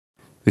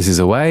This is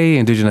Away,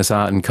 Indigenous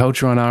Art and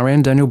Culture on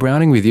RN. Daniel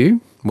Browning with you.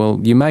 Well,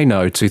 you may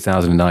know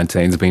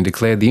 2019 has been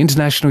declared the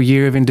International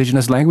Year of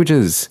Indigenous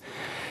Languages,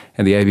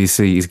 and the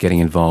ABC is getting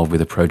involved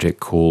with a project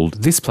called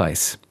This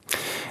Place.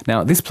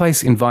 Now, This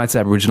Place invites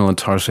Aboriginal and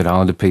Torres Strait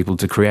Islander people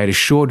to create a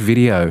short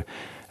video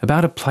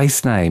about a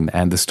place name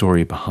and the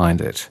story behind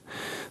it.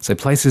 So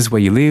places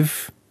where you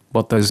live,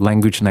 what those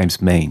language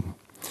names mean.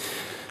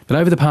 But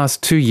over the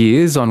past 2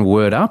 years on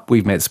Word Up,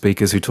 we've met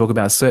speakers who talk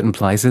about certain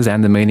places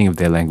and the meaning of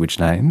their language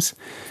names.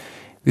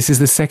 This is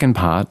the second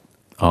part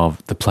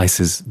of The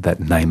Places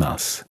That Name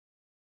Us.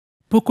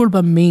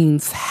 Pukulba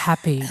means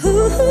happy.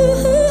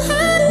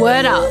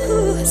 Word Up,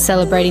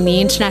 celebrating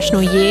the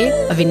International Year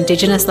of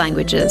Indigenous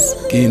Languages.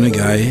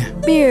 Kinagai,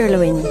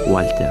 Birluin,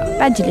 Walter,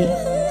 Badjli,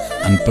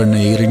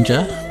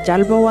 Anpanairinja,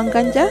 Jalbo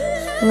Wanganja,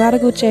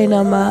 Ngaraguche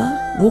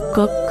Nama,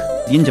 Wukuk,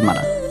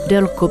 Yinjamara,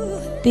 Delkup,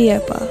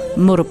 Diepa,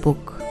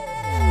 Murupuk.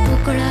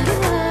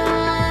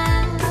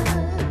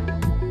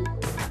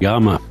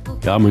 Yama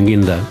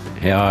Nginda,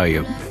 how are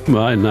you?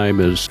 My name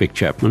is Vic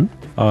Chapman.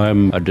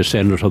 I'm a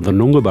descendant of the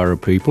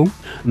Noongarburra people.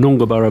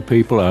 Noongarburra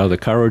people are the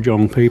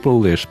Kurrajong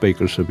people. They're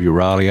speakers of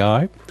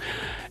Urali-ai.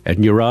 And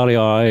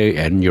Urali-ai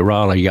and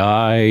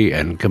Urali-ai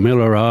and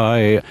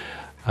Kamilaroi,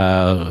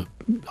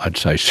 I'd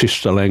say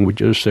sister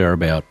languages. They're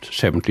about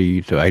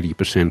 70 to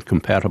 80%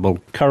 compatible.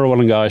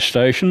 Currawillingai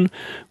Station,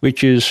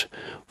 which is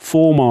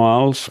 4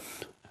 miles,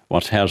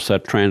 how's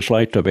that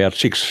translate to about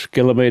 6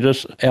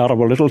 kilometres out of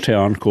a little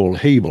town called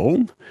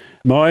Hebel.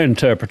 My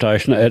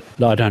interpretation, I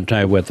don't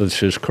know whether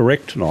this is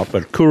correct or not,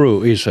 but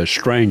Kuru is a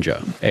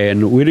stranger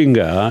and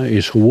Wiringa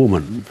is a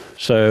woman.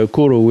 So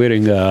Kuru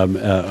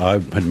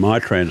Wiringa, in my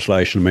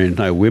translation, means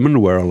no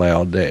women were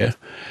allowed there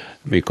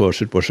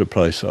because it was a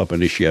place of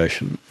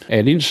initiation.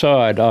 And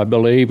inside, I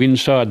believe,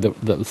 inside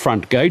the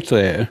front gate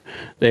there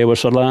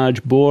was a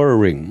large Boer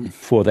ring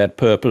for that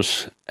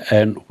purpose,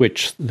 and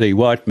which the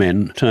white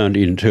men turned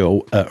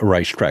into a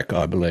racetrack,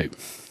 I believe.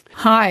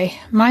 Hi,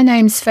 my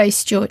name's Faye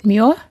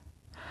Stewart-Muir.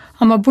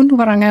 I'm a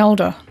Bunurong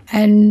elder,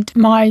 and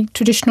my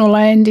traditional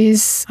land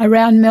is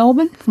around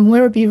Melbourne, from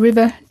Werribee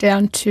River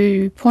down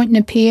to Point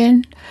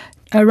Nepean,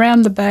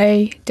 around the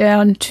bay,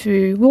 down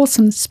to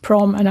Wilson's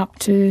Prom and up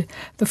to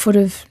the foot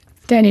of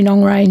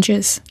Dandenong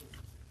Ranges.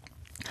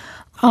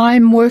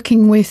 I'm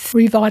working with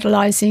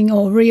revitalising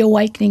or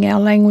reawakening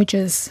our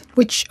languages,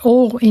 which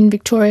all in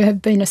Victoria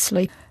have been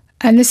asleep.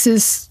 And this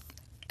is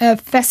a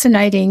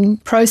fascinating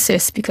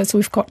process because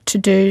we've got to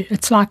do,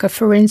 it's like a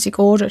forensic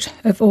audit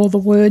of all the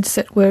words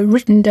that were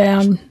written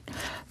down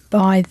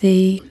by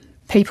the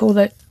people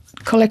that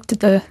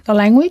collected the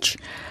language,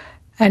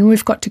 and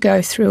we've got to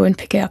go through and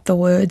pick out the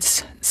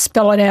words,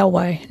 spell it our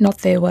way, not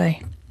their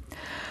way.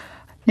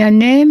 Now,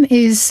 Nam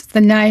is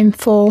the name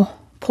for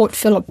Port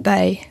Phillip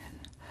Bay,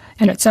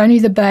 and it's only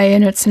the bay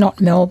and it's not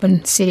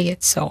Melbourne City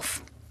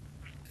itself.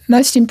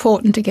 Most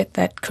important to get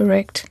that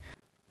correct.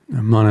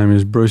 My name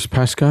is Bruce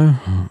Pascoe.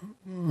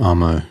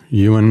 I'm a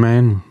Yuin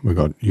man. We've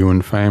got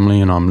Yuin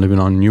family and I'm living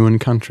on Yuin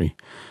country.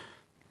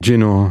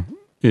 Jinor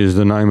is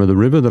the name of the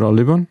river that I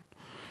live on,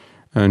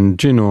 and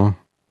Jinor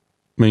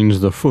means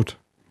the foot.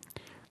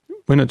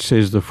 When it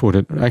says the foot,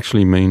 it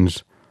actually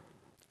means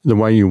the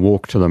way you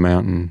walk to the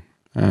mountain,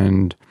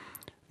 and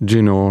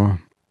Jinor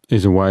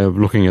is a way of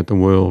looking at the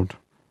world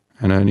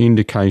and an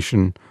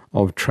indication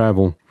of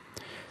travel.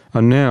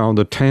 And now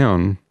the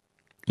town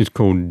is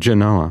called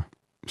Genoa.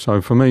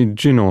 So for me,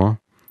 Jinor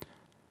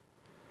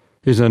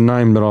is a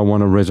name that I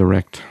want to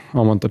resurrect.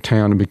 I want the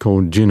town to be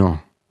called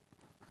Jinor.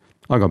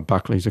 I got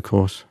Buckley's, of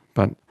course,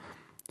 but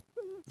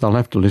they'll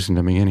have to listen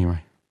to me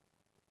anyway.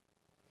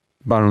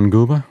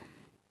 Barunguba,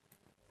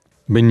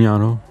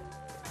 Binyaro,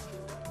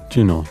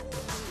 Jinor.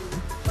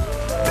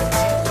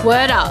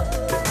 Word Up,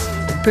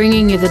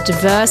 bringing you the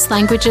diverse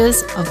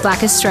languages of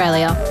Black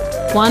Australia,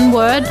 one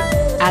word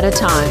at a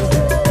time.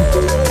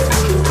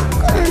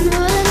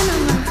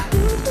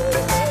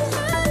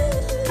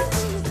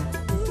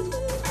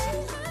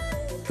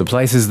 The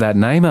Places That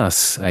Name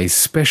Us, a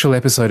special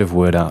episode of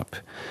Word Up.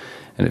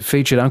 And it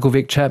featured Uncle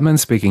Vic Chapman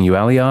speaking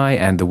Urali-ai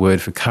and the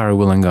word for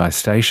Currawillingai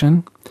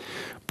Station,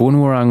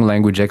 Bunurong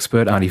language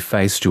expert Auntie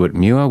Faye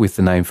Stewart-Muir with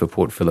the name for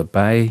Port Phillip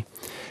Bay,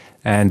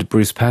 and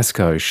Bruce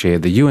Pascoe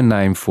shared the Yuin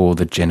name for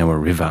the Genoa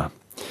River.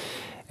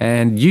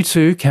 And you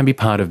too can be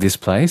part of This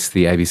Place,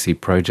 the ABC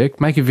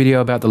project. Make a video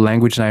about the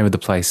language name of the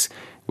place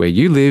where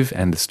you live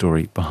and the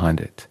story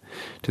behind it.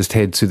 Just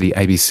head to the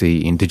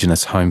ABC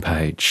Indigenous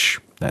homepage.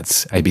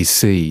 That's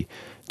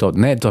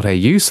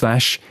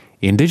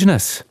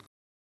abc.net.au/Indigenous.